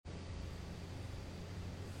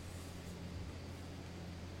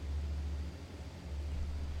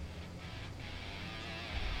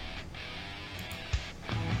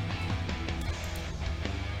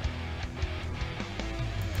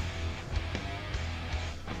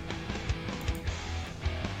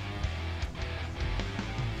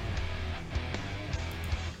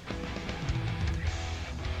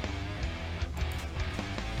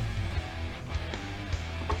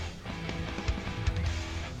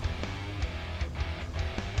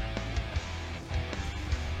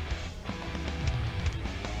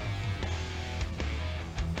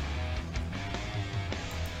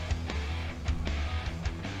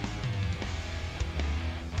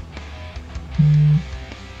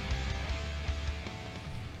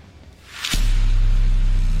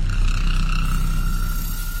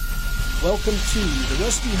Welcome to the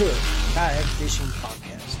Rusty Hook Kayak Fishing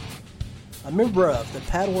Podcast, a member of the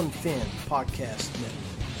Paddle and Fin Podcast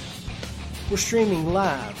Network. We're streaming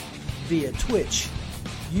live via Twitch,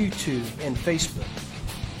 YouTube, and Facebook,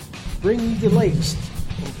 bringing you the latest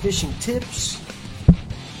in fishing tips,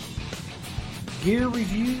 gear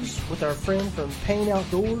reviews with our friend from Payne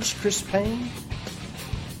Outdoors, Chris Payne,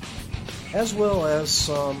 as well as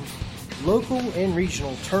some local and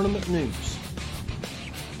regional tournament news.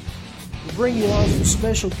 We'll bring you on some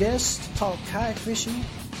special guests to talk kayak fishing.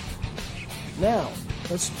 Now,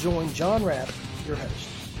 let's join John Rapp, your host.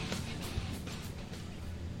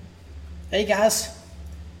 Hey guys,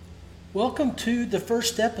 welcome to the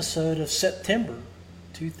first episode of September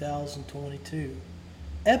 2022,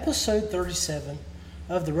 episode 37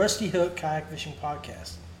 of the Rusty Hook Kayak Fishing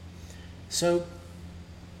Podcast. So,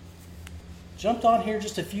 jumped on here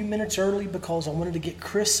just a few minutes early because I wanted to get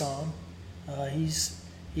Chris on.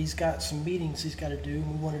 He's got some meetings he's got to do, and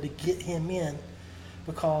we wanted to get him in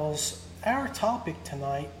because our topic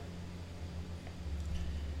tonight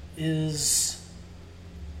is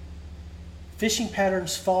fishing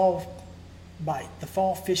patterns fall bite, the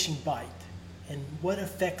fall fishing bite, and what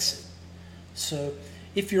affects it. So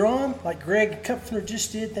if you're on, like Greg Kupfner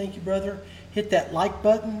just did, thank you, brother, hit that like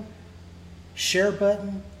button, share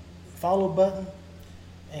button, follow button,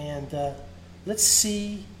 and let's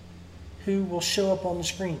see who will show up on the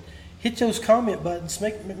screen. Hit those comment buttons,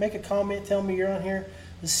 make a comment, tell me you're on here.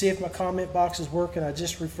 Let's see if my comment box is working. I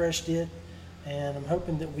just refreshed it, and I'm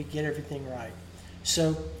hoping that we get everything right.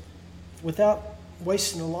 So without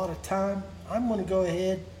wasting a lot of time, I'm going to go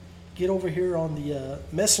ahead, get over here on the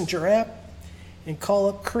Messenger app and call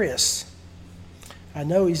up Chris. I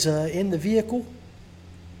know he's in the vehicle.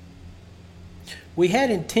 We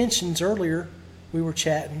had intentions earlier, we were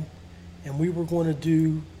chatting, and we were going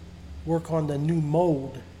to work on the new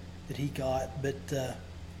mold that he got, but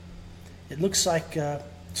it looks like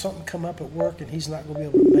something come up at work and he's not going to be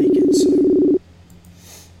able to make it.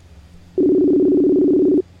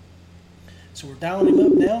 So we're dialing him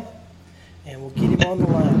up now, and we'll get him on the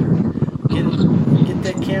line. Get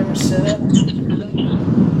that camera set up.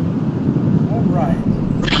 All right.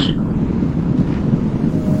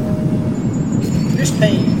 Chris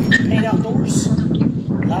Payne Outdoors,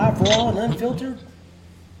 live, raw, and unfiltered,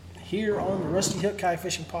 here on the Rusty Hook Kayak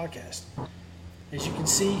Fishing Podcast. As you can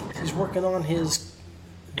see, he's working on his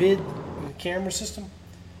vid and camera system,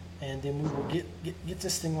 and then we will get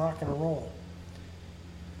this thing rocking and rolling.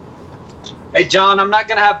 Hey John, I'm not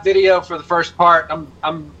gonna have video for the first part.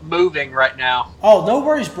 I'm moving right now. Oh, no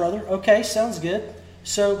worries, brother. Okay, sounds good.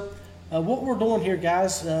 So what we're doing here,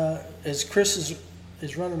 guys, as Chris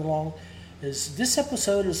is running along, is this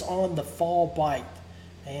episode is on the fall bite,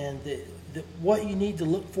 and what you need to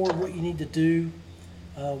look for, what you need to do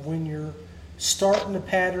when you're starting to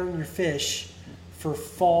pattern your fish for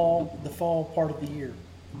the fall part of the year.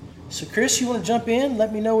 So Chris, you want to jump in?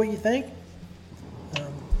 Let me know what you think.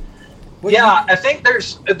 I think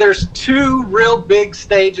there's two real big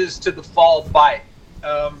stages to the fall bite.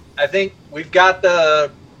 I think we've got the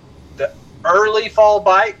early fall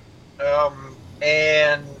bite,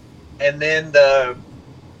 and then the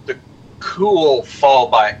cool fall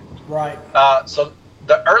bite. Right. So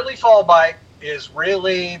the early fall bite is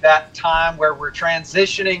really that time where we're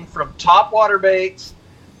transitioning from topwater baits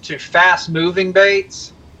to fast moving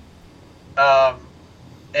baits.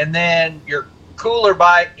 And then your cooler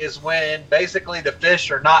bite is when basically the fish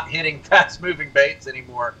are not hitting fast moving baits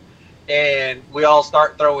anymore. And we all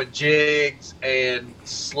start throwing jigs and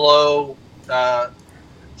slowing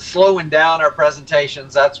down our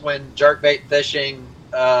presentations. That's when jerkbait fishing,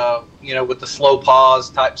 with the slow pause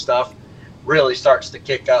type stuff, really starts to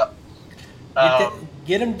kick up.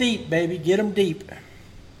 Get them deep, baby. Get them deep.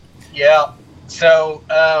 Yeah. So,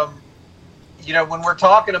 when we're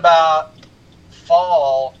talking about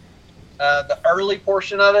fall, the early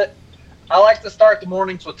portion of it, I like to start the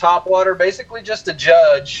mornings with topwater, basically just to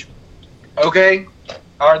judge, okay,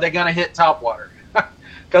 are they going to hit topwater?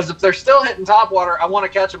 Because if they're still hitting topwater, I want to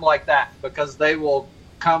catch them like that, because they will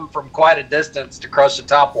come from quite a distance to crush the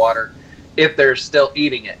topwater if they're still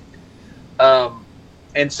eating it.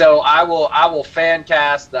 And so I will fan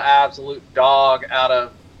cast the absolute dog out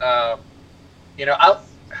of,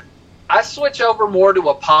 I switch over more to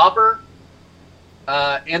a popper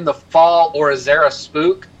in the fall, or a Zara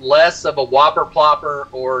spook, less of a whopper plopper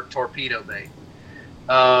or torpedo bait.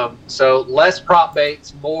 So less prop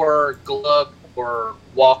baits, more glug or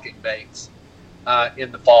walking baits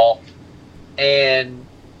in the fall. And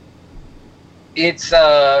it's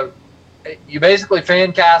you basically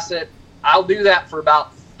fan cast it. I'll do that for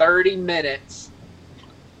about 30 minutes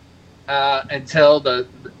until the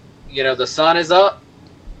sun is up,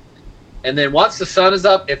 and then once the sun is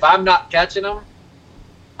up, if I'm not catching them,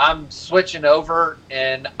 I'm switching over,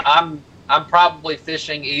 and I'm probably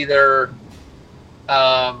fishing either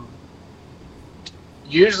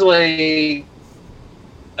usually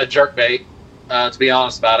a jerkbait, to be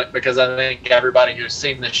honest about it, because I think everybody who's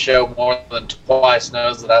seen this show more than twice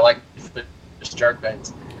knows that I like to fish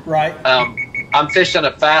jerkbaits. Right. I'm fishing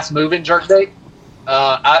a fast-moving jerkbait.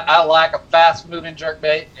 I like a fast-moving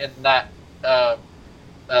jerkbait in that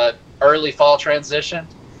early fall transition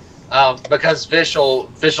because fish will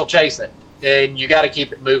chase it, and you got to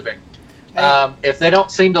keep it moving. If they don't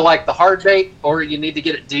seem to like the hard bait, or you need to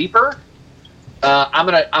get it deeper, I'm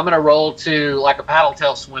gonna roll to like a paddle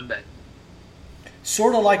tail swim bait.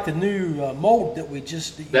 Sort of like the new mold that we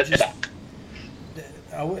just.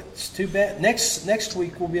 It's too bad. Next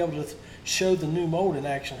week we'll be able to show the new mold in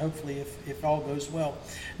action. Hopefully, if all goes well.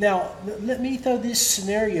 Now let me throw this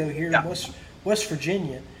scenario here in West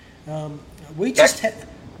Virginia. We just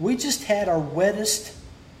had our wettest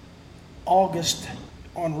August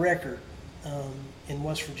on record in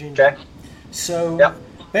West Virginia. Okay. So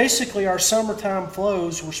basically, our summertime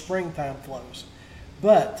flows were springtime flows,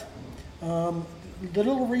 but the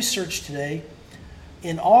little research today,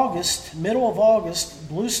 in August, middle of August,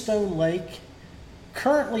 Bluestone Lake,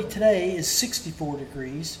 currently today is 64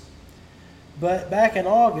 degrees, but back in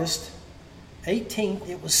August 18th,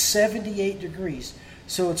 it was 78 degrees.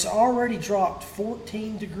 So it's already dropped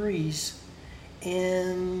 14 degrees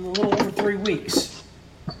in a little over 3 weeks.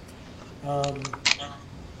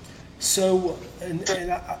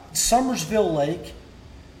 Summersville Lake,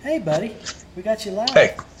 hey buddy, we got you live.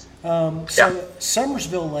 Hey.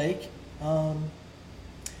 Summersville Lake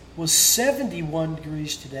was 71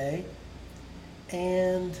 degrees today,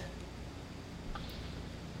 and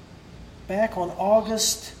back on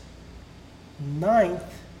August 9th,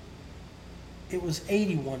 it was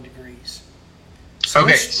 81 degrees. So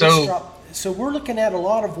we're looking at a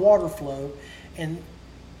lot of water flow, and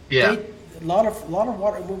a lot of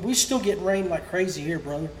water. We still get rain like crazy here,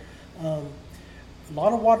 brother. A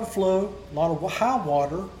lot of water flow, a lot of high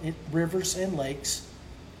water in rivers and lakes.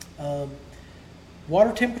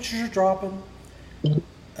 Water temperatures are dropping.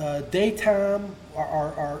 Daytime,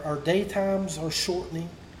 our daytimes are shortening.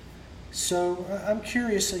 So I'm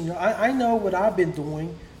curious. I know what I've been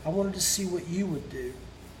doing. I wanted to see what you would do.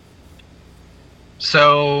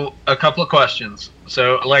 So a couple of questions.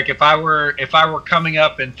 So like if I were coming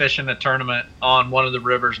up and fishing a tournament on one of the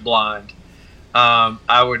rivers blind,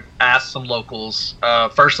 I would ask some locals.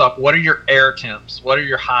 First off, what are your air temps? What are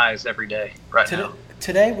your highs every day now?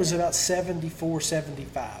 Today was about 74,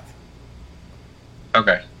 75.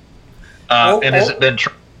 Okay. And has it been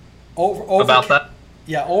about that?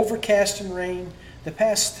 Yeah, overcast and rain. The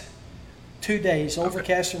past 2 days,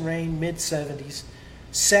 overcast and rain, mid-70s.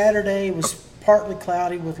 Saturday was partly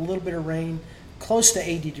cloudy with a little bit of rain, close to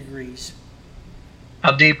 80 degrees.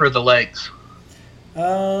 How deep are the lakes?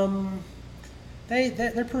 They're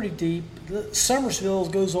pretty deep.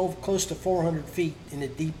 Summersville goes over close to 400 feet in the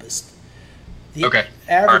deepest. The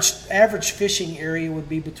average fishing area would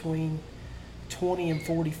be between 20 and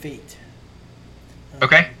 40 feet.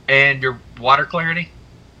 Okay, and your water clarity?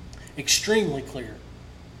 Extremely clear.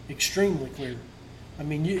 Extremely clear. I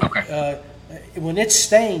mean, when it's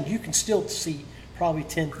stained, you can still see probably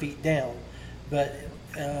 10 feet down. But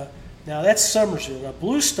now that's Summersville. Now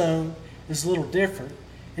Bluestone is a little different.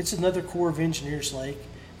 It's another Corps of Engineers lake.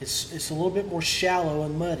 It's a little bit more shallow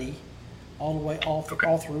and muddy, all the way all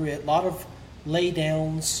through it. A lot of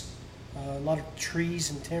laydowns, a lot of trees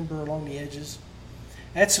and timber along the edges.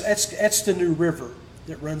 That's the new river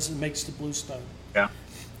that runs and makes the Bluestone. Yeah.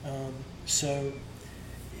 So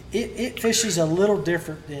it fishes a little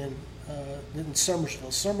different than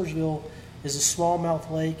Summersville. Summersville is a smallmouth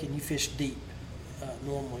lake, and you fish deep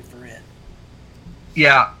normally for it.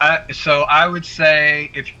 Yeah. So I would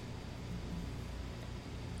say if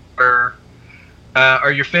are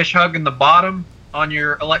your fish hugging the bottom on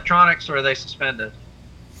your electronics, or are they suspended?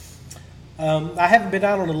 I haven't been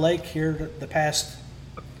out on the lake here the past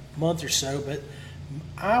month or so, but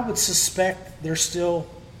I would suspect they're still,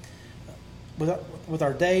 with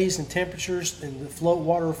our days and temperatures and the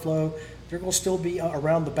water flow, they're going to still be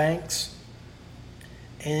around the banks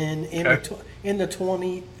and in the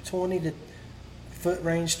 20 to foot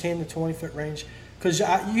range, 10 to 20 foot range, because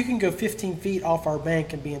you can go 15 feet off our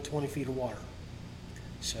bank and be in 20 feet of water.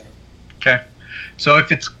 So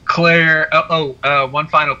if it's clear, one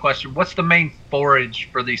final question: what's the main forage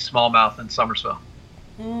for these smallmouth in Summersville?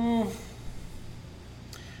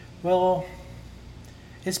 Well,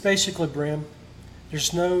 it's basically brim.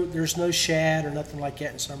 There's no shad or nothing like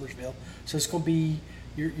that in Summersville. So it's going to be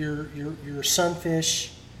your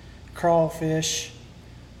sunfish, crawfish,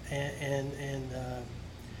 and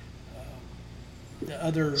the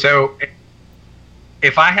other. So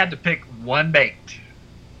if I had to pick one bait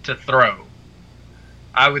to throw,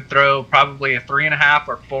 I would throw probably a 3.5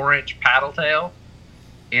 or 4-inch paddle tail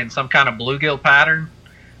in some kind of bluegill pattern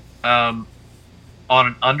on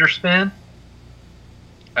an underspin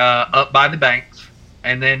up by the banks.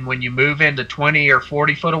 And then when you move into 20 or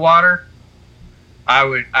 40 foot of water, I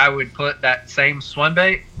would put that same swim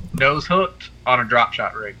bait nose hooked on a drop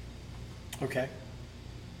shot rig. Okay.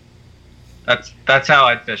 That's how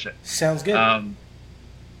I'd fish it. Sounds good.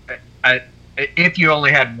 If you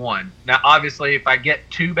only had one. Now, obviously, if I get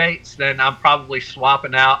 2 baits, then I'm probably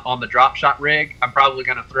swapping out on the drop shot rig. I'm probably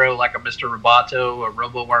going to throw like a Mr. Roboto or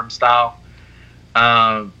Robo Worm style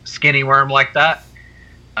skinny worm like that.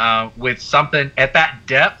 With something at that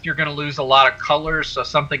depth, you're going to lose a lot of colors. So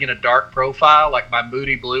something in a dark profile, like my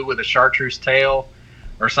Moody Blue with a chartreuse tail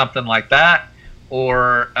or something like that,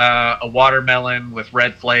 or a watermelon with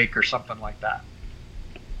red flake or something like that.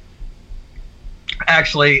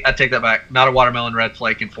 Actually, I take that back. Not a watermelon red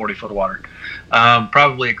flake in 40 foot of water.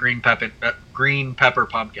 Probably a green pepper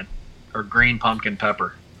pumpkin or green pumpkin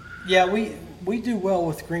pepper. Yeah, we do well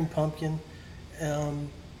with green pumpkin.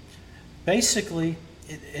 Basically,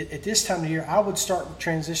 at this time of year, I would start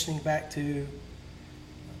transitioning back to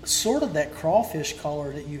sort of that crawfish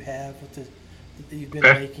color that you have that you've been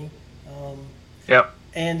making. Yep.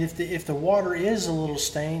 And if the water is a little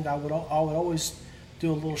stained, I would always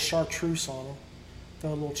do a little chartreuse on them. Throw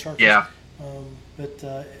a little chartreuse. Yeah. But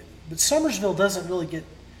Summersville doesn't really get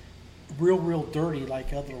real dirty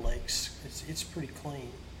like other lakes. It's pretty clean.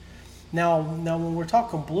 Now when we're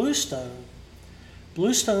talking Bluestone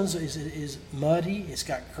is muddy. It's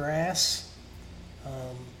got grass,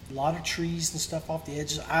 a lot of trees and stuff off the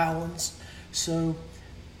edges, islands. So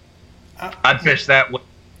I'd fish that way.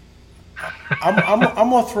 I'm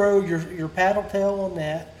gonna throw your paddle tail on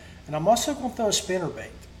that, and I'm also gonna throw a spinnerbait.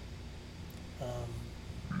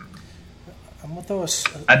 I'm gonna throw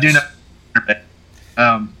I do not.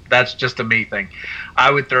 That's just a me thing.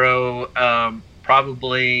 I would throw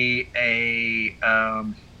probably a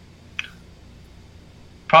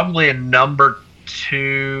number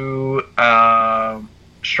 2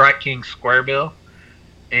 Strike King squarebill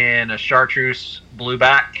and a chartreuse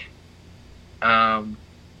blueback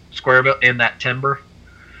squarebill in that timber.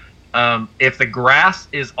 If the grass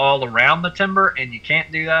is all around the timber and you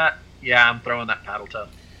can't do that, yeah, I'm throwing that paddle tail.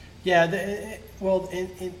 Yeah,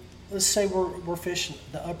 let's say we're fishing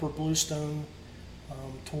the upper Bluestone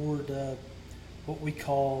toward what we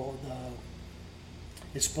call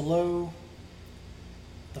it's below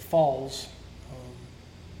the falls.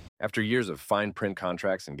 After years of fine print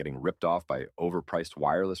contracts and getting ripped off by overpriced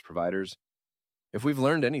wireless providers, if we've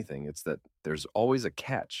learned anything, it's that there's always a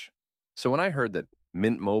catch. So when I heard that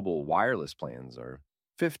Mint Mobile wireless plans are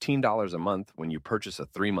 $15 a month when you purchase a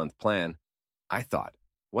 3-month plan, I thought,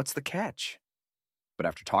 what's the catch? But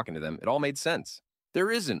after talking to them, it all made sense.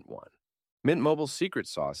 There isn't one. Mint Mobile's secret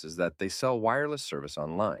sauce is that they sell wireless service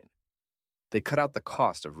online. They cut out the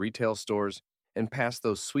cost of retail stores and pass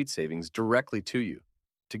those sweet savings directly to you.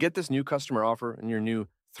 To get this new customer offer and your new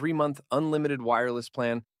 3-month unlimited wireless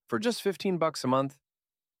plan for just $15 a month,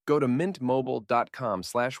 go to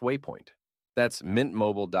mintmobile.com/waypoint. That's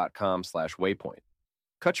mintmobile.com/waypoint.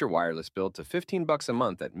 Cut your wireless bill to $15 a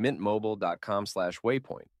month at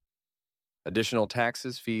mintmobile.com/waypoint. Additional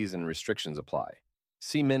taxes, fees, and restrictions apply.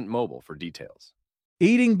 See Mint Mobile for details.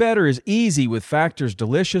 Eating better is easy with Factor's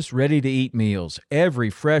delicious, ready-to-eat meals. Every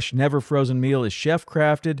fresh, never-frozen meal is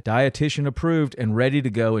chef-crafted, dietitian-approved, and ready to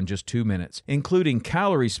go in just 2 minutes, including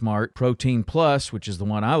Calorie Smart, Protein Plus, which is the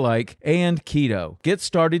one I like, and Keto. Get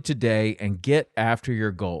started today and get after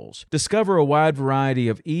your goals. Discover a wide variety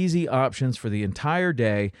of easy options for the entire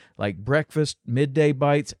day, like breakfast, midday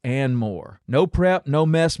bites, and more. No prep, no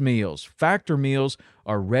mess meals. Factor meals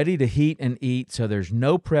are ready to heat and eat, so there's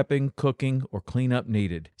no prepping, cooking, or cleanup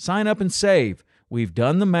needed. Sign up and save. We've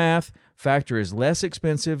done the math. Factor is less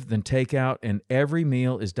expensive than takeout, and every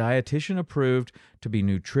meal is dietitian approved to be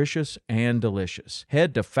nutritious and delicious.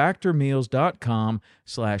 Head to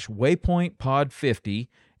factormeals.com/waypointpod50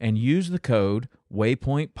 and use the code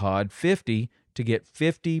waypointpod50 to get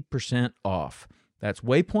 50% off. That's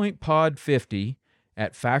waypointpod50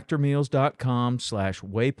 at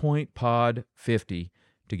factormeals.com/waypointpod50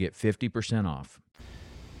 to get 50% off.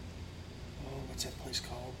 Oh, what's that place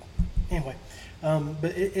called? Anyway,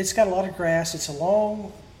 but it's got a lot of grass. It's a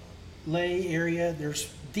long lay area.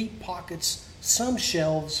 There's deep pockets, some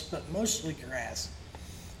shelves, but mostly grass.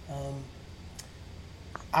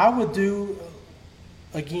 I would do,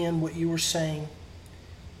 again, what you were saying.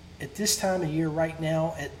 At this time of year right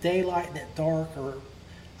now, at daylight and at dark, or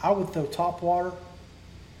I would throw top water.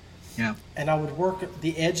 Yeah. And I would work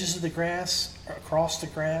the edges of the grass, or across the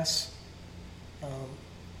grass,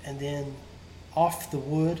 and then off the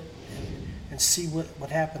wood, and see what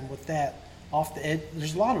happened with that. Off the edge,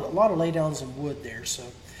 there's a lot of laydowns in wood there. So,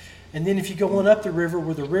 and then if you go on up the river,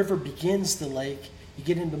 where the river begins the lake, you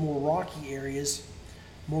get into more rocky areas,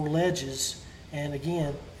 more ledges, and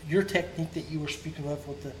again, your technique that you were speaking of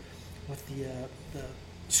with the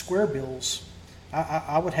square bills,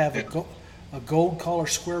 I would have a gold collar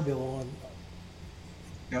square bill on.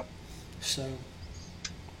 Yep. So.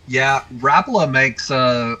 Yeah, Rapala makes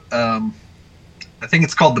I think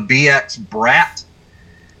it's called the BX Brat.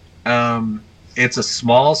 It's a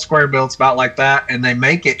small square bill. It's about like that, and they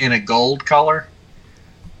make it in a gold color.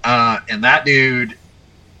 And that dude,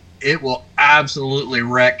 it will absolutely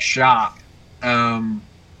wreck shop.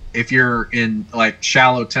 If you're in like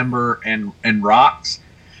shallow timber and rocks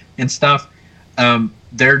and stuff,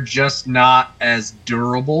 they're just not as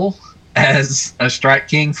durable as a Strike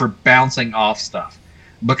King for bouncing off stuff,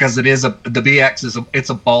 because the BX it's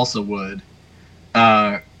a balsa wood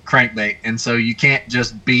crankbait, and so you can't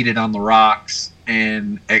just beat it on the rocks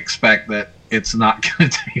and expect that it's not going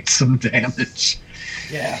to take some damage.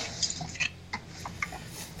 Yeah.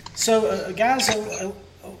 So, guys,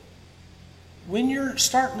 when you're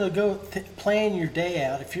starting to go plan your day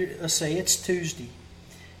out, let's say it's Tuesday,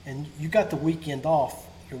 and you got the weekend off,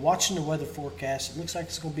 you're watching the weather forecast, it looks like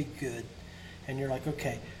it's going to be good, and you're like,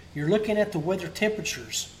 okay, you're looking at the weather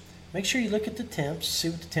temperatures. Make sure you look at the temps, see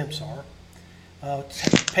what the temps are.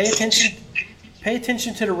 Pay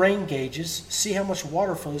attention to the rain gauges, see how much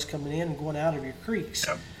water flow is coming in and going out of your creeks.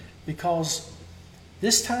 Yep. Because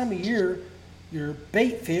this time of year, your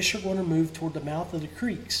bait fish are going to move toward the mouth of the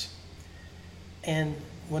creeks. And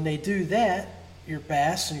when they do that, your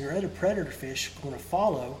bass and your other predator fish are going to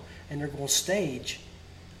follow, and they're going to stage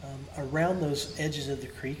around those edges of the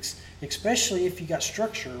creeks, especially if you got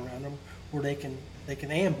structure around them where they can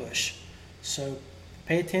ambush. So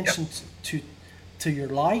pay attention to your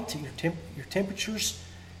light, your temperatures,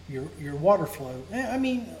 your water flow. I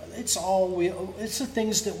mean, it's the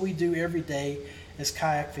things that we do every day as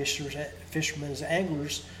kayak fishermen, as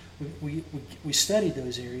anglers. We study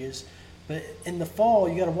those areas. But in the fall,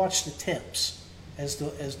 you got to watch the temps. As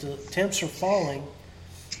the temps are falling,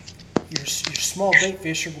 your small bait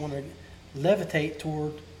fish are going to levitate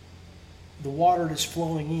toward the water that's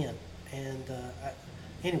flowing in. And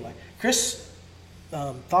anyway, Chris,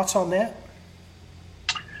 thoughts on that?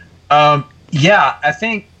 Yeah, I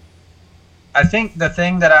think the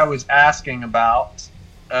thing that I was asking about,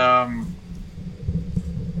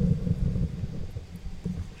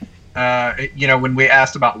 when we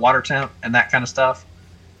asked about water temp and that kind of stuff,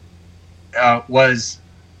 was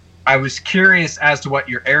I was curious as to what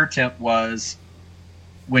your air temp was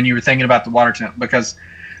when you were thinking about the water temp, because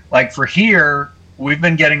like for here, we've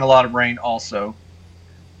been getting a lot of rain also,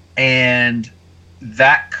 and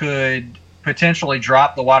that could potentially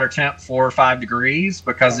drop the water temp 4 or 5 degrees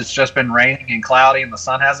because it's just been raining and cloudy and the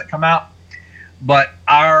sun hasn't come out. But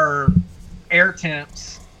our air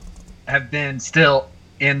temps have been still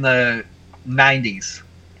in the 90s,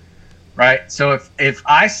 right? So if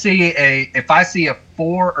I see a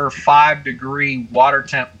 4 or 5 degree water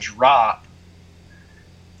temp drop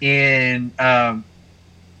in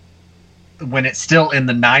when it's still in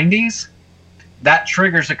the 90s, that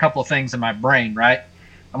triggers a couple of things in my brain, right?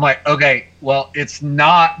 I'm like, okay, well, it's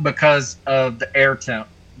not because of the air temp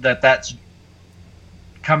that's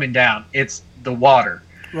coming down. It's the water.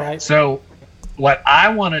 Right. So what I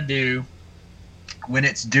want to do when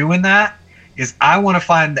it's doing that is I want to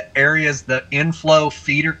find the areas, the inflow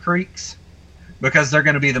feeder creeks, because they're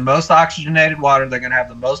going to be the most oxygenated water. They're going to have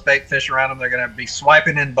the most bait fish around them. They're going to be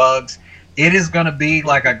swiping in bugs. It is going to be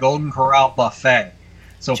like a Golden Corral buffet.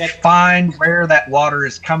 So find where that water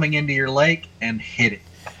is coming into your lake and hit it.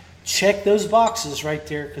 Check those boxes right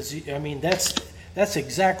there, because I mean that's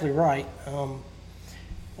exactly right.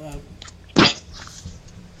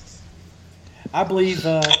 I believe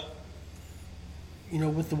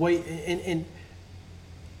with the way and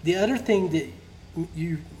the other thing that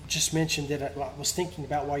you just mentioned that I was thinking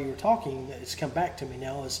about while you were talking, that it's come back to me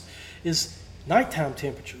now, is nighttime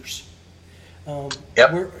temperatures.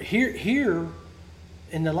 We're here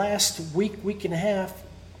in the last week and a half,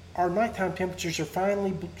 our nighttime temperatures are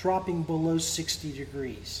finally dropping below 60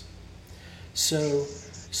 degrees. So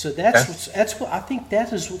that's what I think,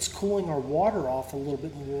 that is what's cooling our water off a little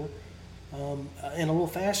bit more and a little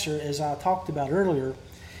faster. As I talked about earlier,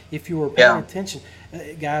 if you were paying attention,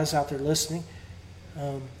 guys out there listening,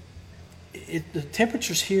 the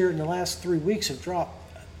temperatures here in the last 3 weeks have dropped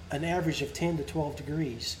an average of 10 to 12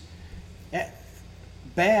 degrees.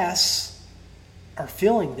 Bass are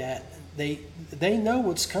feeling that. They know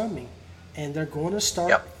what's coming, and they're going to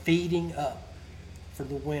start feeding up for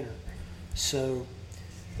the winter. So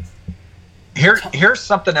here's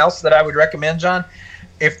something else that I would recommend, John.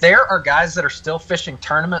 If there are guys that are still fishing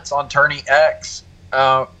tournaments on Tourney X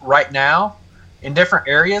right now in different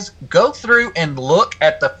areas, go through and look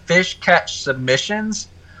at the fish catch submissions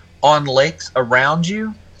on lakes around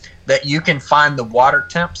you that you can find the water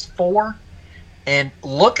temps for, and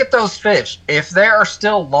look at those fish. If there are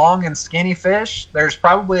still long and skinny fish, there's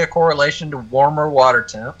probably a correlation to warmer water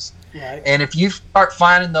temps. Right. And if you start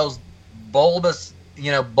finding those bulbous,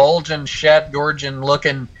 bulging, shed-gorging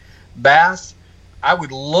looking bass, I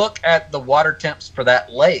would look at the water temps for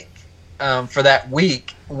that lake for that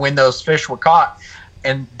week when those fish were caught.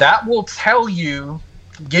 And that will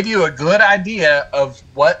give you a good idea of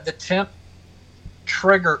what the temp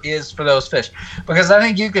trigger is for those fish. Because I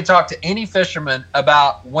think you could talk to any fisherman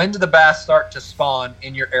about when do the bass start to spawn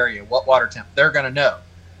in your area, what water temp. They're going to know.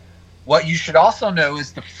 What you should also know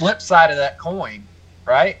is the flip side of that coin,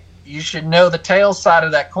 right? You should know the tail side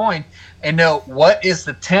of that coin and know what is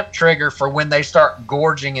the temp trigger for when they start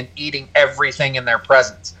gorging and eating everything in their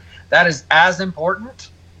presence. That is as important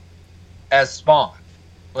as spawn.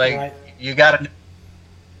 Like, you got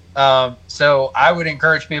to. So I would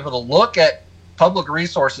encourage people to look at public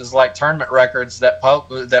resources like tournament records that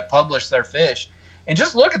publish their fish, and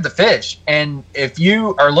just look at the fish. And if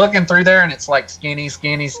you are looking through there and it's like skinny,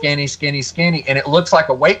 skinny, skinny, skinny, skinny, and it looks like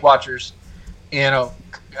a Weight Watchers,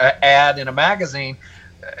 ad in a magazine,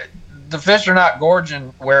 the fish are not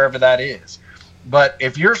gorging wherever that is. But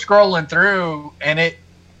if you're scrolling through and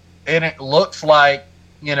it looks like,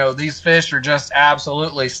 these fish are just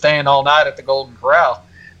absolutely staying all night at the Golden Corral,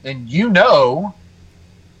 then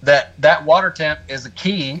that water temp is a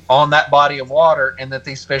key on that body of water, and that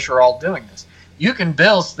these fish are all doing this. You can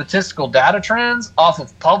build statistical data trends off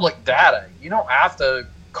of public data. You don't have to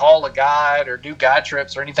call a guide or do guide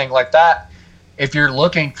trips or anything like that if you're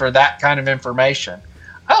looking for that kind of information.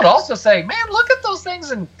 I would also say, man, look at those things,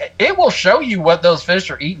 and it will show you what those fish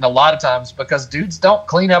are eating a lot of times, because dudes don't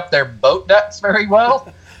clean up their boat decks very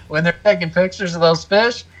well when they're taking pictures of those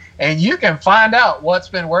fish, and you can find out what's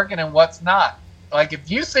been working and what's not. Like, if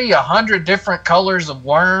you see 100 different colors of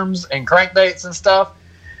worms and crankbaits and stuff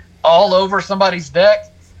all over somebody's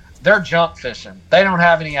deck, they're junk fishing. They don't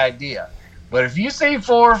have any idea. But if you see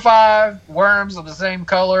 4 or 5 worms of the same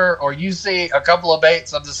color, or you see a couple of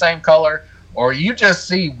baits of the same color, or you just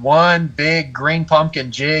see one big green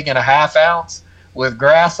pumpkin jig in a ½ ounce with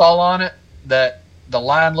grass all on it that the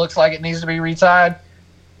line looks like it needs to be retied,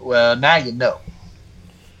 well, now you know.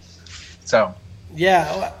 So.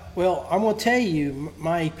 Yeah, well, I'm going to tell you,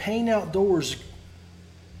 my Payne Outdoors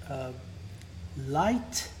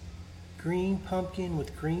light green pumpkin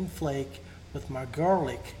with green flake with my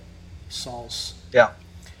garlic sauce. Yeah.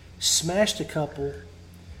 Smashed a couple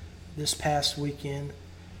this past weekend.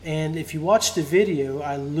 And if you watch the video,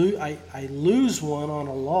 I lose one on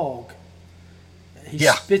a log. He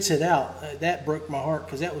spits it out. That broke my heart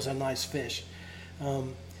because that was a nice fish.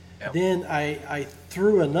 Then I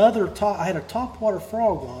threw another I had a topwater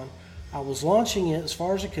frog on. I was launching it as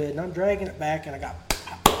far as I could, and I'm dragging it back, and I got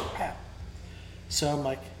pow, pow. So I'm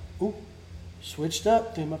like, ooh, switched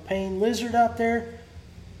up, threw my Payne lizard out there,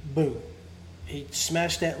 boom. He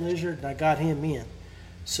smashed that lizard, and I got him in.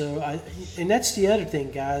 So and that's the other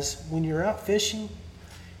thing, guys. When you're out fishing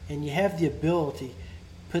and you have the ability,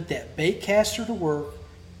 put that bait caster to work,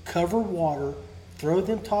 cover water, throw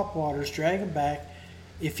them topwaters, drag them back.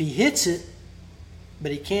 If he hits it,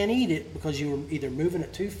 but he can't eat it because you were either moving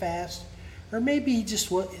it too fast, or maybe he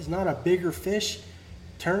just is not a bigger fish,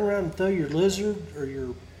 turn around and throw your lizard or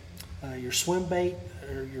your swim bait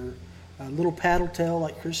or your little paddle tail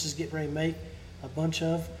like Chris is getting ready to make a bunch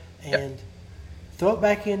of, and throw it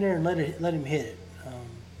back in there and let him hit it.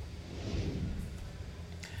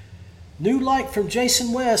 New like from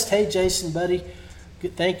Jason West. Hey, Jason, buddy.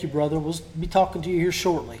 Good, thank you, brother. We'll be talking to you here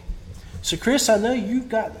shortly. So, Chris, I know you've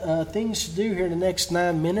got things to do here in the next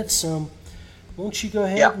 9 minutes. Why don't you go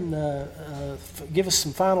ahead and give us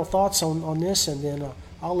some final thoughts on this, and then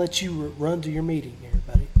I'll let you run to your meeting here,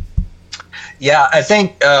 buddy. Yeah, I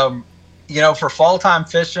think, for fall-time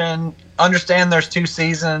fishing, understand there's 2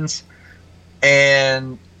 seasons,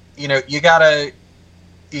 and, you gotta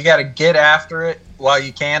get after it while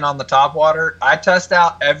you can on the topwater. I test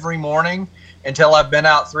out every morning until I've been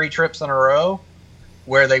out 3 trips in a row.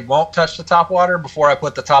 where they won't touch the top water before I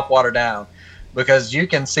put the top water down, because you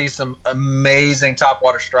can see some amazing top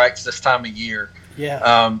water strikes this time of year.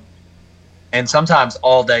 Yeah. And sometimes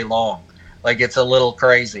all day long. Like, it's a little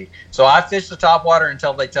crazy. So I fish the top water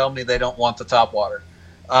until they tell me they don't want the top water.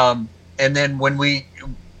 And then when we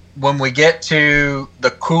get to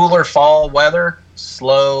the cooler fall weather,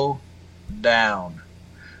 slow down.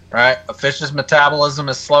 Right? A fish's metabolism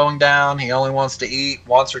is slowing down. He only wants to eat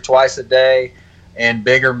once or twice a day and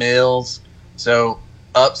bigger meals. So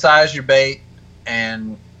upsize your bait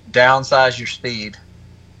and downsize your speed,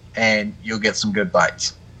 and you'll get some good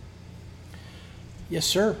bites. Yes,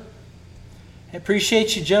 sir. I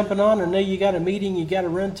appreciate you jumping on. I know you got a meeting you got to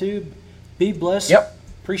run to. Be blessed. Yep.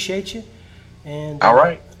 Appreciate you. And all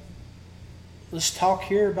right. Let's talk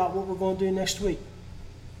here about what we're going to do next week.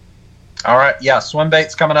 All right. Yeah, swim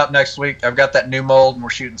bait's coming up next week. I've got that new mold, and we're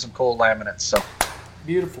shooting some cool laminates. So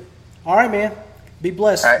beautiful. All right, man. Be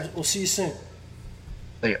blessed. All right. We'll see you soon.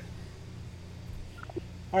 See ya.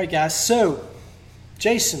 All right, guys. So,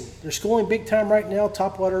 Jason, they're schooling big time right now.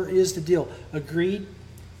 Topwater is the deal. Agreed.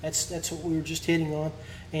 That's what we were just hitting on.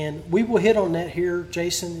 And we will hit on that here,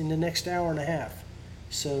 Jason, in the next hour and a half.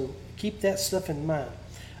 So keep that stuff in mind.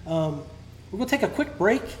 We're going to take a quick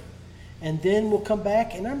break, and then we'll come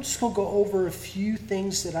back, and I'm just going to go over a few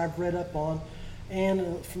things that I've read up on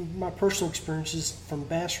and from my personal experiences from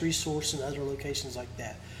Bass Resource and other locations like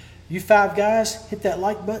that. You 5 guys, hit that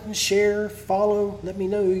like button, share, follow, let me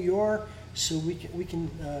know who you are so we can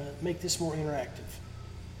make this more interactive.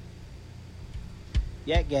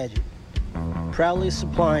 Yak Gadget, proudly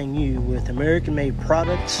supplying you with American-made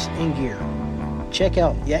products and gear. Check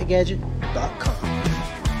out yakgadget.com.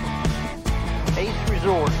 Ace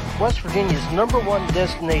Resort, West Virginia's #1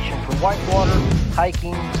 destination for whitewater,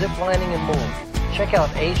 hiking, ziplining, and more. Check out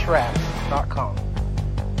aceraft.com.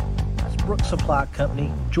 That's Brooks Supply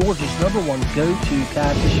Company, Georgia's #1 go-to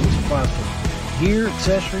kayak fishing supply store. Gear,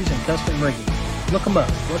 accessories, and custom rigging. Look them up,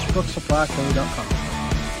 westbrooksupplyco.com.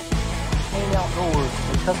 Payne Outdoors,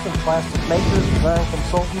 a custom plastic maker, design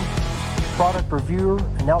consultant, product reviewer,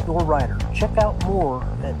 and outdoor writer. Check out more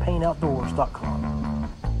at payneoutdoors.com.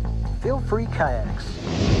 Feel Free Kayaks.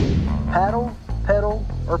 Paddle, pedal,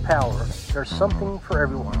 or power, there's something for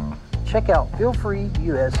everyone. Check out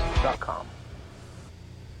feelfreeus.com.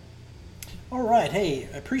 All right, hey,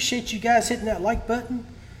 I appreciate you guys hitting that like button.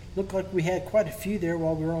 Looked like we had quite a few there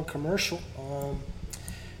while we were on commercial.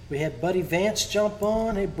 We had Buddy Vance jump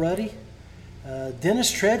on. Hey, Buddy.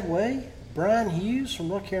 Dennis Treadway, Brian Hughes from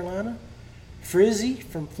North Carolina, Frizzy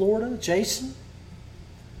from Florida, Jason,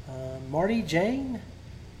 Marty, Jane,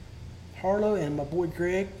 Harlow, and my boy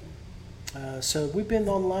Greg. So we've been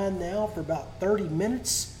online now for about 30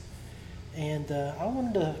 minutes, and I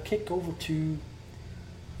wanted to kick over to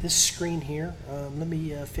this screen here. Let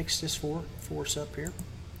me fix this for us up here.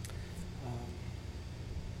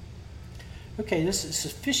 Okay, this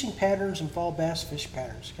is fishing patterns and fall bass fish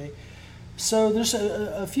patterns. Okay, so there's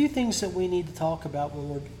a few things that we need to talk about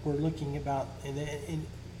when we're looking about, and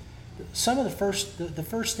some of the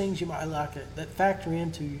first things you might like that factor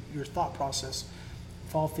into your thought process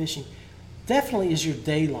fall fishing definitely is your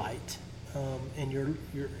daylight and your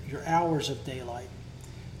hours of daylight.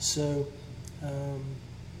 So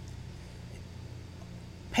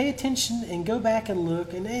pay attention and go back and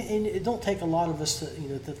look, and it don't take a lot of us to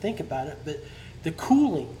think about it, but the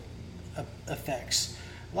cooling effects,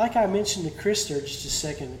 like I mentioned to Chris there just a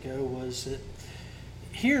second ago, was that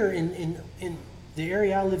here in the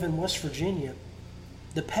area I live in, West Virginia,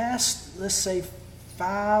 the past, let's say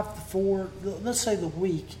 5 to 4, let's say the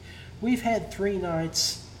week, we've had 3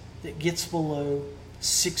 nights that gets below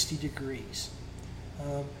 60 degrees.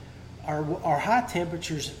 Our high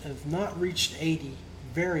temperatures have not reached 80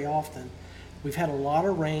 very often. We've had a lot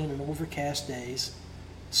of rain and overcast days.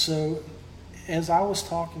 So as I was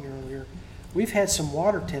talking earlier, we've had some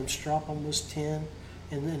water temps drop almost 10,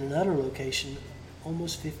 and then another location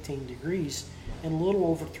almost 15 degrees in a little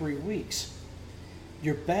over 3 weeks.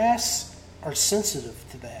 Your bass are sensitive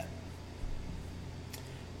to that.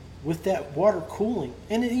 With that water cooling,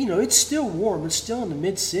 and it's still warm, it's still in the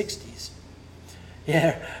mid 60s.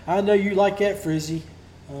 Yeah, I know you like that, Frizzy.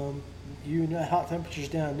 You know hot temperatures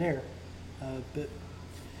down there, but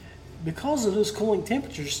because of those cooling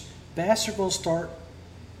temperatures, bass are going to start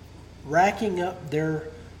racking up their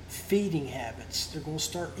feeding habits. They're going to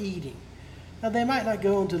start eating. Now, they might not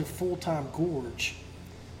go into the full-time gorge,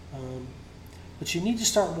 but you need to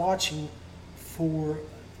start watching for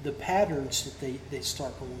the patterns that they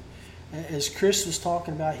start going. As Chris was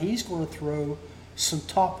talking about, he's going to throw some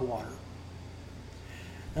top water.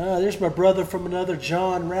 There's my brother from another,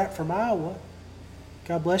 John Rapp from Iowa.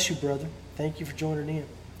 God bless you, brother. Thank you for joining in.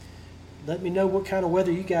 Let me know what kind of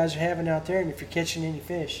weather you guys are having out there and if you're catching any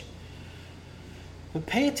fish. But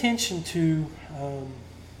pay attention to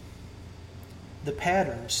the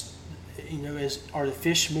patterns. Are the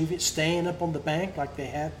fish moving, staying up on the bank like they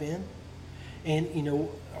have been? And,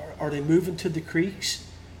 are they moving to the creeks?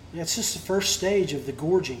 That's just the first stage of the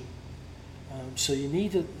gorging. So you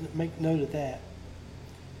need to make note of that.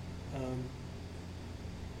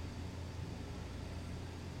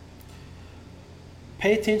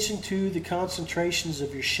 Pay attention to the concentrations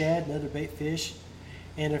of your shad and other bait fish,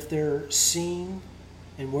 and if they're seen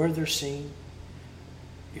and where they're seen.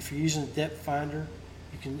 If you're using a depth finder,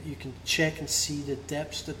 you can check and see the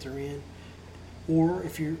depths that they're in, or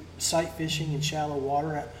if you're sight fishing in shallow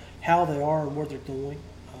water, how they are and where they're going.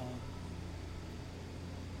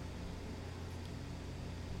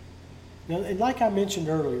 Now, and like I mentioned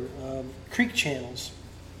earlier, creek channels.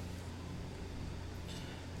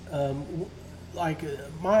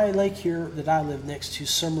 My lake here that I live next to,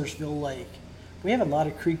 Summersville Lake, we have a lot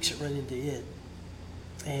of creeks that run into it.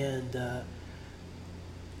 And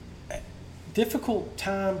difficult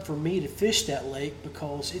time for me to fish that lake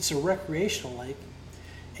because it's a recreational lake.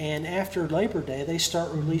 And after Labor Day, they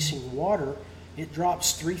start releasing water. It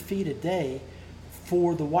drops 3 feet a day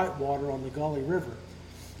for the whitewater on the Gauley River.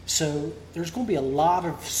 So there's going to be a lot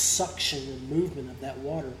of suction and movement of that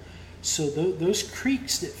water. So those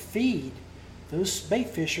creeks that feed, those bait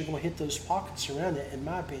fish are going to hit those pockets around it, in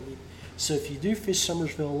my opinion. So if you do fish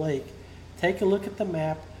Summersville Lake, take a look at the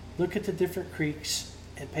map, look at the different creeks,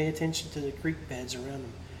 and pay attention to the creek beds around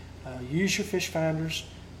them. Use your fish finders,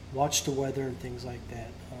 watch the weather and things like that.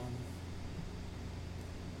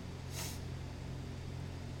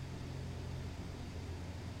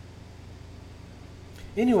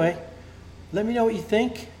 Anyway, let me know what you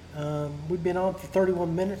think. We've been on for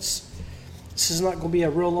 31 minutes. This is not going to be a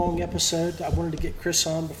real long episode. I wanted to get Chris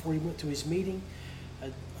on before he went to his meeting.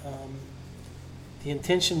 The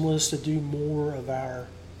intention was to do more of our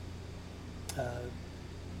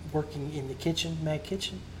working in the kitchen, Mag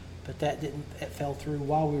Kitchen, but that fell through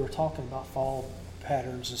while we were talking about fall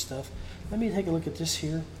patterns and stuff. Let me take a look at this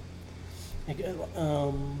here.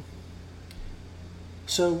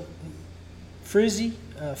 So, Frizzy,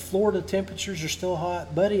 Florida temperatures are still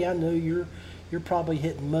hot. Buddy, I know you're probably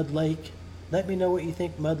hitting Mud Lake. Let me know what you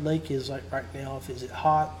think Mud Lake is like right now. Is it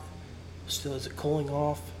hot? Still, is it cooling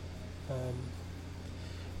off?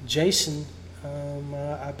 Jason,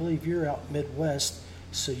 I believe you're out Midwest,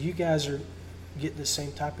 so you guys are getting the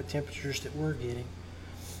same type of temperatures that we're getting.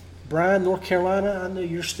 Brian, North Carolina, I know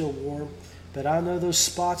you're still warm, but I know those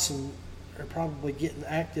spots are probably getting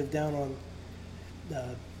active down on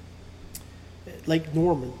Lake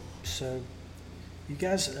Norman. So you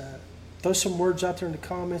guys throw some words out there in the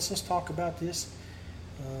comments. Let's talk about this,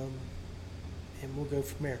 and we'll go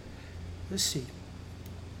from there. Let's see.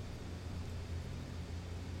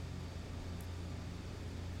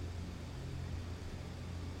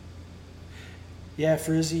 Yeah,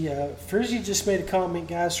 Frizzy. Frizzy just made a comment,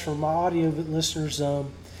 guys, for my audio listeners.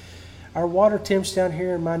 Our water temps down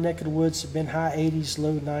here in my neck of the woods have been high 80s,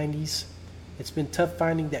 low 90s. It's been tough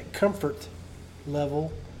finding that comfort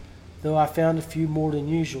level, though I found a few more than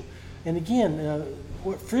usual. And again,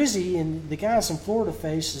 what Frizzy and the guys in Florida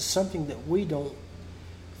face is something that we don't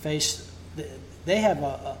face. They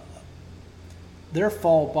have their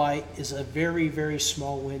fall bite is a very, very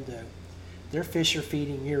small window. Their fish are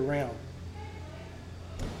feeding year round.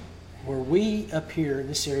 Where we up here in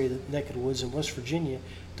this area, the neck of the woods in West Virginia,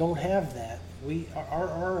 don't have that.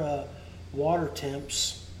 Our water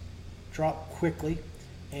temps drop quickly,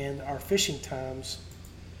 and our fishing times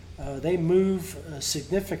they move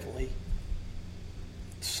significantly.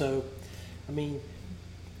 So, I mean,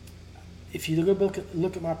 if you look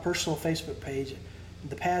at my personal Facebook page,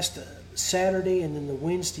 the past Saturday and then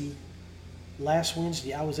last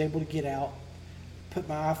Wednesday, I was able to get out, put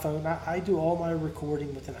my iPhone. I do all my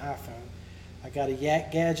recording with an iPhone. I got a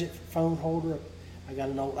Yak Gadget phone holder. I got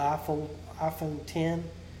an old iPhone 10.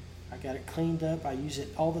 I got it cleaned up. I use it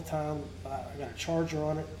all the time. I got a charger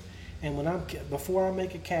on it. And before I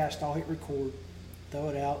make a cast, I'll hit record, throw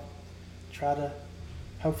it out, try to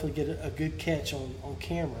hopefully get a good catch on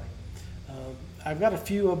camera. I've got a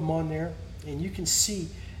few of them on there, and you can see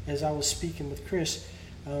as I was speaking with Chris,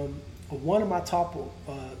 one of my top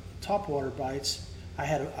water bites.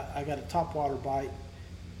 I got a top water bite.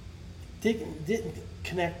 Didn't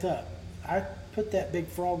connect up. I put that big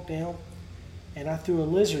frog down, and I threw a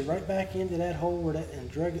lizard right back into that hole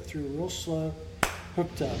and drug it through real slow,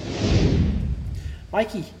 hooked up.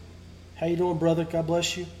 Mikey, how you doing, brother? God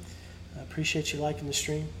bless you. I appreciate you liking the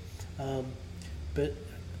stream. But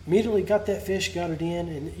immediately got that fish, got it in,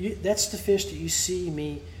 and that's the fish that you see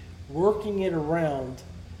me working it around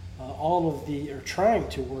or trying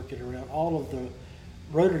to work it around all of the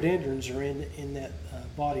rhododendrons are in that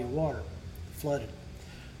body of water, flooded.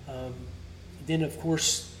 Then, of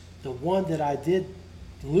course, the one that I did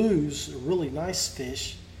lose, a really nice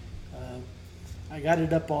fish, I got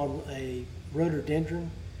it up on a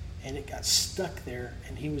rhododendron, and it got stuck there,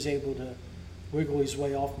 and he was able to wiggle his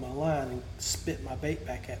way off my line and spit my bait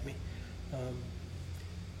back at me.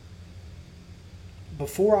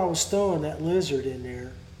 Before I was throwing that lizard in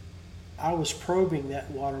there, I was probing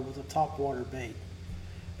that water with a top water bait.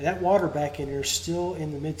 And that water back in there is still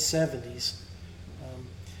in the mid-70s.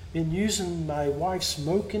 Been using my wife's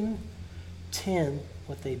Moken 10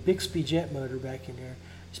 with a Bixby jet motor back in there.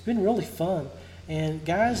 It's been really fun. And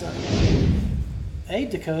guys, hey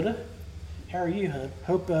Dakota, how are you, hon?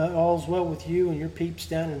 Hope all's well with you and your peeps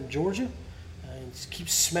down in Georgia. And just keep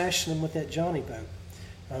smashing them with that Johnny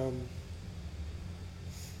boat.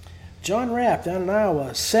 John Rapp down in Iowa,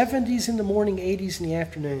 70s in the morning, 80s in the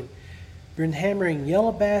afternoon. Been hammering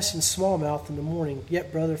yellow bass and smallmouth in the morning.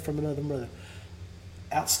 Yep, brother from another mother.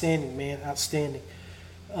 Outstanding, man, outstanding.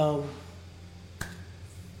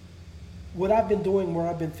 What I've been doing where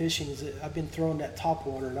I've been fishing is that I've been throwing that top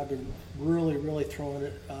water, and I've been really throwing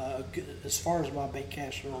it as far as my bait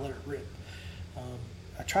caster will let it rip.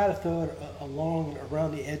 I try to throw it along and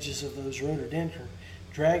around the edges of those rhododendron,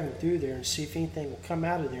 drag them through there and see if anything will come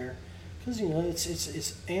out of there, because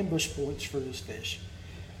it's ambush points for those fish.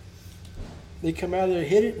 They come out of there,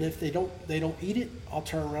 hit it, and if they don't eat it, I'll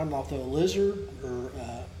turn around and I'll throw a lizard or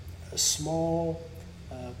a small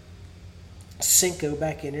Cinco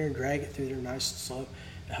back in there and drag it through there nice and slow,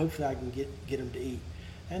 and hopefully I can get them to eat.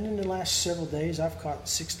 And in the last several days, I've caught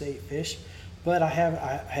 6 to 8 fish, but I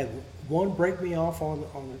had one break me off on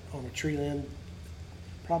a tree limb,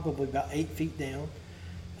 probably about 8 feet down.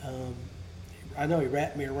 I know he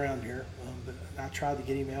wrapped me around here, but I tried to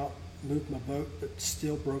get him out, moved my boat, but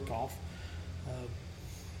still broke off.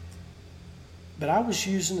 But I was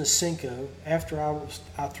using a Cinco after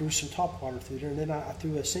I threw some top water through there, and then I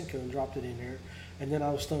threw a Cinco and dropped it in there, and then I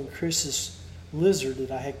was throwing Chris's lizard that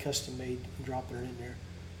I had custom made and dropping it in there.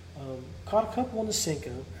 Caught a couple on the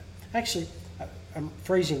Cinco. Actually, I'm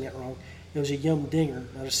phrasing that wrong. It was a Yum Dinger,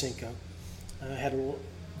 not a Cinco. I had a little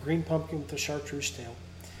green pumpkin with a chartreuse tail,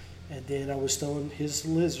 and then I was throwing his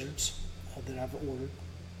lizards that I've ordered,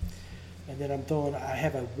 and then I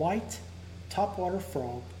have a white topwater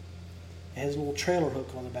frog. It has a little trailer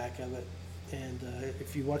hook on the back of it, and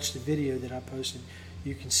if you watch the video that I posted,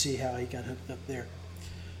 you can see how he got hooked up there.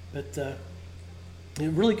 But a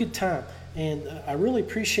really good time, and I really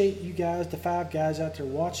appreciate you guys, the 5 guys out there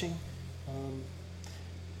watching,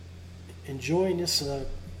 enjoying this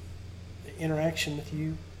interaction with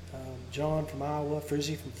you. John from Iowa,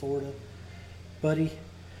 Frizzy from Florida, Buddy,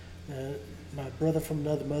 my brother from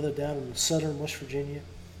another mother down in southern West Virginia.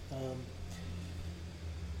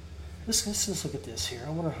 Let's look at this here. I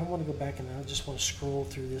want to go back, and I just want to scroll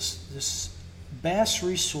through this bass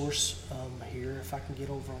resource here. If I can get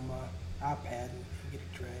over on my iPad and get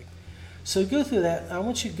it dragged. So go through that. I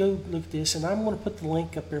want you to go look at this, and I'm going to put the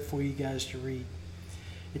link up there for you guys to read.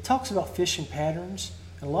 It talks about fishing patterns,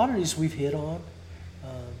 and a lot of these we've hit on.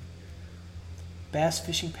 Bass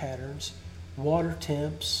fishing patterns, water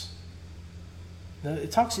temps. Now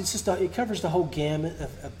it covers the whole gamut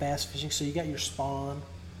of bass fishing. So you got your spawn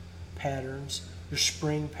patterns, your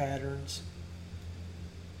spring patterns,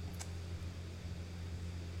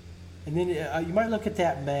 and then you might look at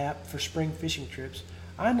that map for spring fishing trips.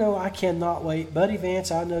 I know I cannot wait, Buddy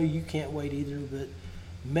Vance. I know you can't wait either, but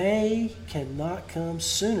May cannot come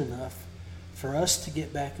soon enough for us to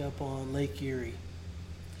get back up on Lake Erie.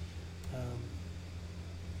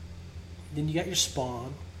 Then you got your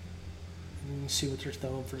spawn. And you can see what they're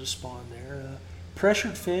throwing for the spawn there.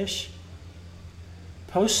 Pressured fish,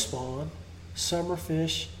 post spawn, summer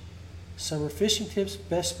fish, summer fishing tips,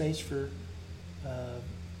 best baits for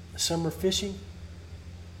summer fishing.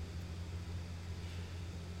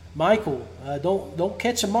 Michael, don't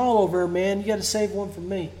catch them all over there, man. You got to save one for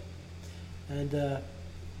me. And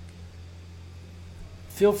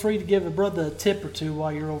feel free to give a brother a tip or two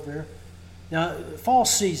while you're over there. Now, fall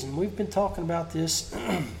season, we've been talking about this.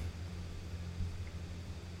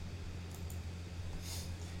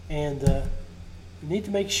 And we need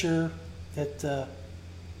to make sure that,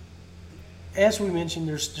 as we mentioned,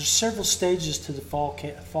 there's several stages to the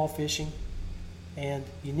fall fishing, and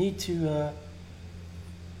you need to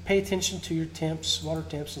pay attention to your temps, water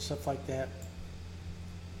temps, and stuff like that.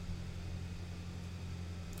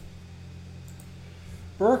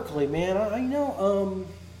 Berkeley, man,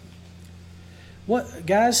 what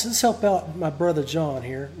guys? Let's help out my brother John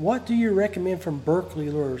here. What do you recommend from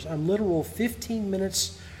Berkeley Lures? I'm literal 15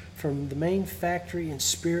 minutes from the main factory in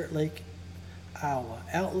Spirit Lake, Iowa.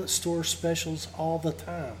 Outlet store specials all the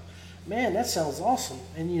time. Man, that sounds awesome.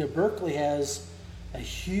 And Berkeley has a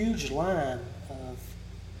huge line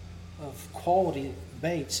of quality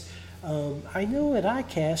baits. I know at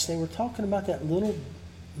ICAST they were talking about that little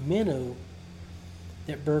minnow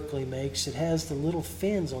that Berkeley makes. It has the little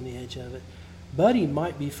fins on the edge of it. Buddy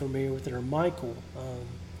might be familiar with it, or Michael.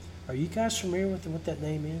 Are you guys familiar with what that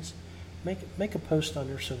name is? Make a post on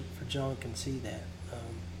there so for John can see that.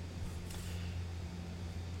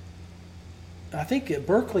 I think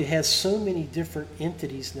Berkeley has so many different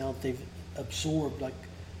entities now that they've absorbed. Like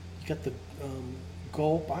you got the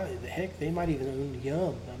Gulp. They might even own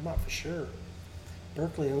Yum. I'm not for sure.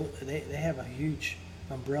 Berkeley, they have a huge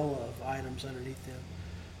umbrella of items underneath them.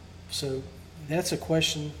 So that's a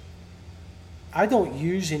question. I don't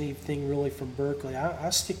use anything really from Berkeley. I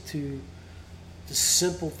stick to the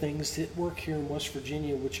simple things that work here in West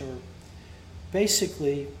Virginia, which are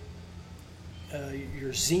basically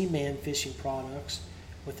your Z-Man fishing products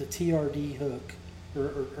with a TRD hook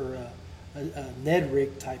or a Ned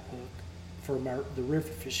rig type hook for the river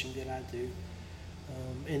fishing that I do.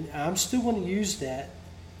 And I'm still going to use that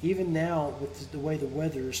even now with the way the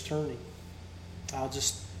weather is turning. I'll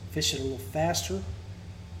just fish it a little faster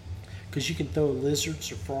because you can throw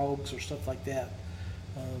lizards or frogs or stuff like that.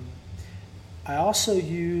 I also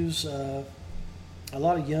use a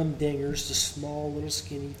lot of Yum dingers, the small little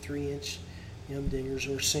skinny 3-inch Yum dingers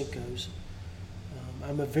or Senkos.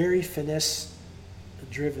 I'm a very finesse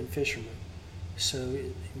driven fisherman. So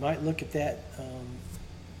you might look at that,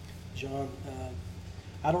 John.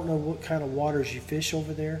 I don't know what kind of waters you fish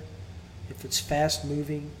over there. If it's fast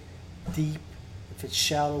moving, deep, if it's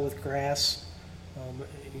shallow with grass,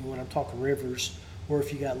 when I'm talking rivers, or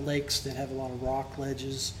if you got lakes that have a lot of rock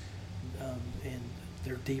ledges and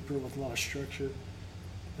they're deeper with a lot of structure.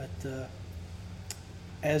 But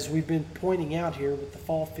as we've been pointing out here with the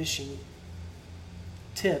fall fishing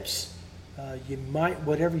tips, you might,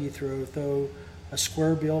 whatever you throw a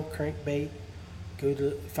square bill crankbait, go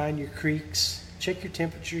to find your creeks, check your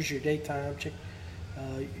temperatures, your daytime, check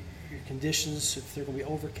your conditions, if they're going to be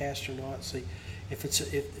overcast or not. See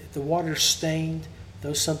if the water's stained,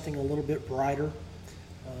 throw something a little bit brighter.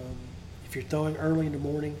 If you're throwing early in the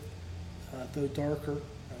morning, throw darker.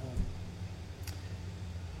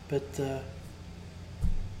 But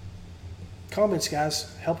comments,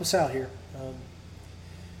 guys, help us out here.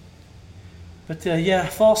 But yeah,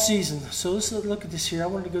 fall season. So let's look at this here. I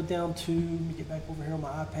wanted to go down to, let me get back over here on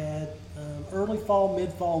my iPad. Early fall,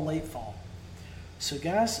 mid-fall, late fall. So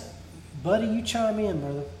guys, buddy, you chime in,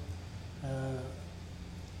 brother.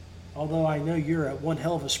 Although I know you're one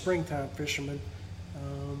hell of a springtime fisherman,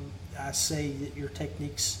 I say that your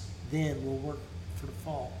techniques then will work for the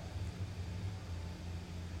fall.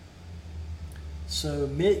 So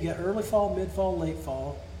you got early fall, mid-fall, late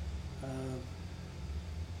fall.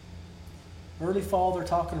 Early fall, they're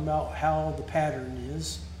talking about how the pattern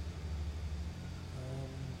is.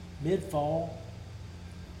 Mid-fall,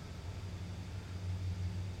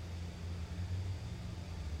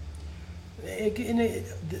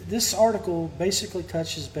 this article basically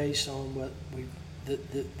touches base on what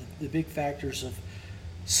the big factors of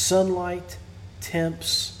sunlight,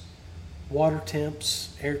 temps, water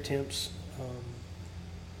temps, air temps.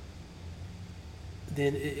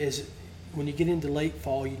 Then when you get into late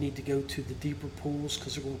fall, you need to go to the deeper pools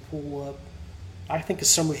because they're going to pool up. I think of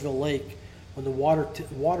Summersville Lake, when the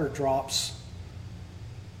water drops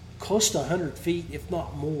close to 100 feet, if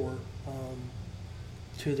not more,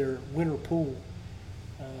 to their winter pool.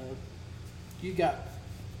 You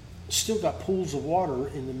still got pools of water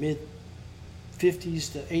in the mid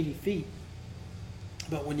 50s to 80 feet.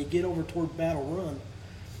 But when you get over toward Battle Run,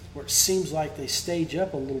 where it seems like they stage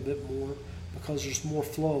up a little bit more because there's more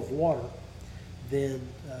flow of water, then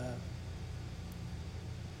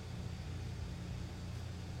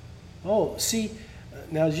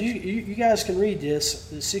now you guys can read this,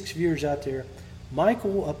 the 6 viewers out there,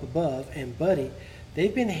 Michael up above and Buddy,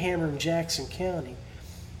 they've been hammering Jackson County.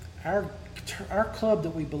 Our club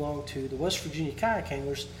that we belong to, the West Virginia Kayak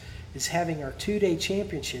Anglers, is having our 2-day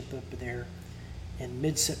championship up there in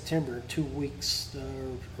mid-September, 2 weeks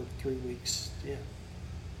or 3 weeks,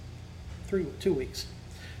 2 weeks.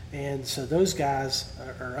 And so those guys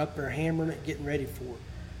are up there hammering it, getting ready for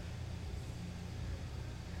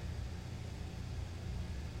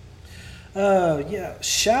it.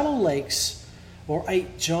 Shallow lakes, or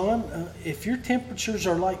John, if your temperatures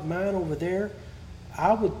are like mine over there,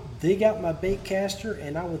 I would dig out my bait caster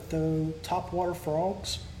and I would throw topwater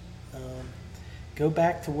frogs. Go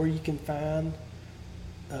back to where you can find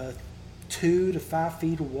 2 to 5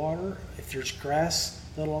 feet of water. If there's grass,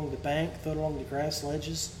 throw it along the bank, throw it along the grass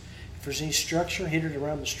ledges. If there's any structure, hit it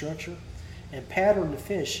around the structure. And pattern the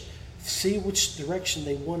fish. See which direction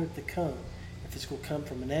they want it to come. If it's going to come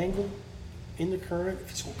from an angle in the current, if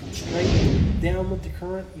it's going to come straight down with the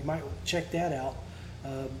current, you might check that out.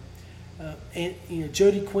 And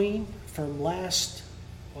Jody Queen from last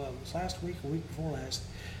week or week before last,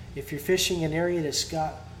 if you're fishing an area that's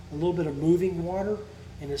got a little bit of moving water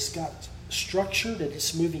and it's got structure that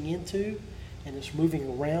it's moving into and it's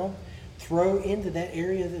moving around, throw into that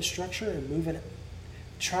area of the structure and move it.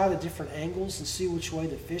 Try the different angles and see which way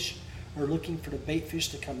the fish are looking for the bait fish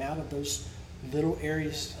to come out of those little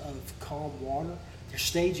areas of calm water. They're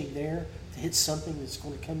staging there to hit something that's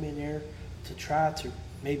going to come in there to try to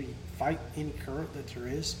maybe fight any current that there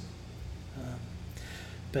is.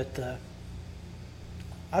 But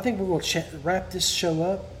I think we're going to wrap this show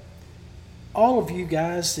up. All of you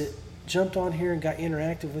guys that jumped on here and got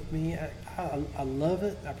interactive with me, I love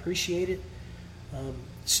it. I appreciate it.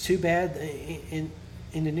 It's too bad in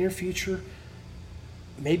the near future,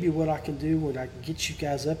 maybe what I can do when I can get you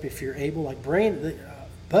guys up, if you're able, like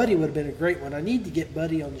Buddy would have been a great one. I need to get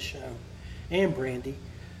Buddy on the show and Brandy.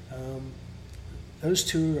 Those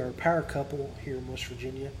two are a power couple here in West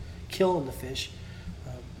Virginia, killing the fish.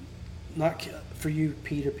 Not for you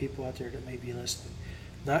PETA people out there that may be listening,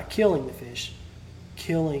 not killing the fish,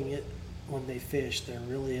 killing it when they fish. They're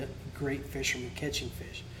really a great fisherman catching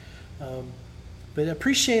fish. But I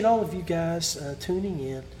appreciate all of you guys tuning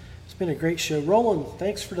in. It's been a great show. Roland,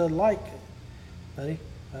 thanks for the like, buddy.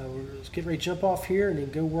 We're getting ready to jump off here and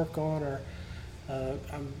then go work on our.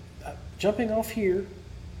 I'm jumping off here,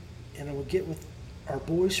 and I will get with our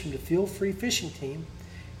boys from the Feel Free Fishing Team,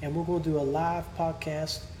 and we're going to do a live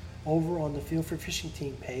podcast over on the Feel Free Fishing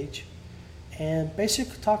Team page, and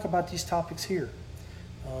basically talk about these topics here.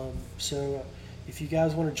 So if you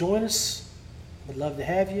guys want to join us, we'd love to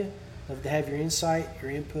have you. Love to have your insight,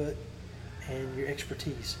 your input, and your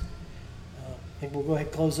expertise. I think we'll go ahead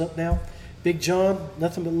and close up now. Big John,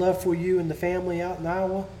 nothing but love for you and the family out in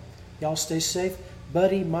Iowa. Y'all stay safe.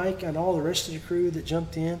 Buddy, Mike, and all the rest of the crew that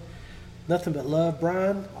jumped in, nothing but love.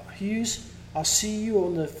 Brian Hughes, I'll see you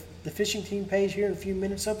on the fishing team page here in a few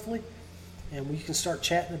minutes, hopefully, and we can start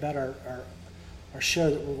chatting about our show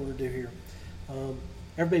that we're going to do here.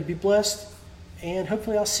 Everybody be blessed, and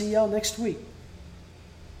hopefully I'll see y'all next week.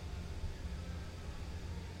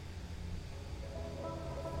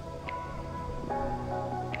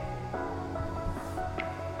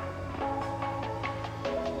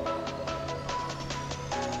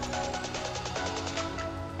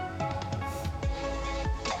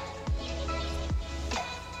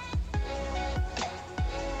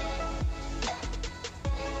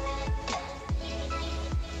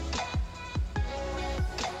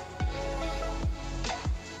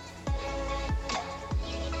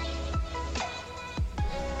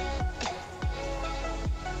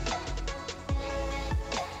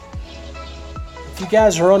 If you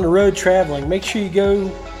guys are on the road traveling, make sure you go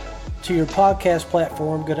to your podcast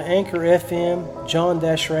platform, go to Anchor FM, John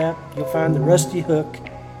Rap. You'll find the Rusty Hook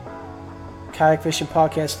Kayak Fishing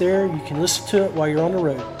Podcast there. You can listen to it while you're on the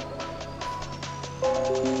road.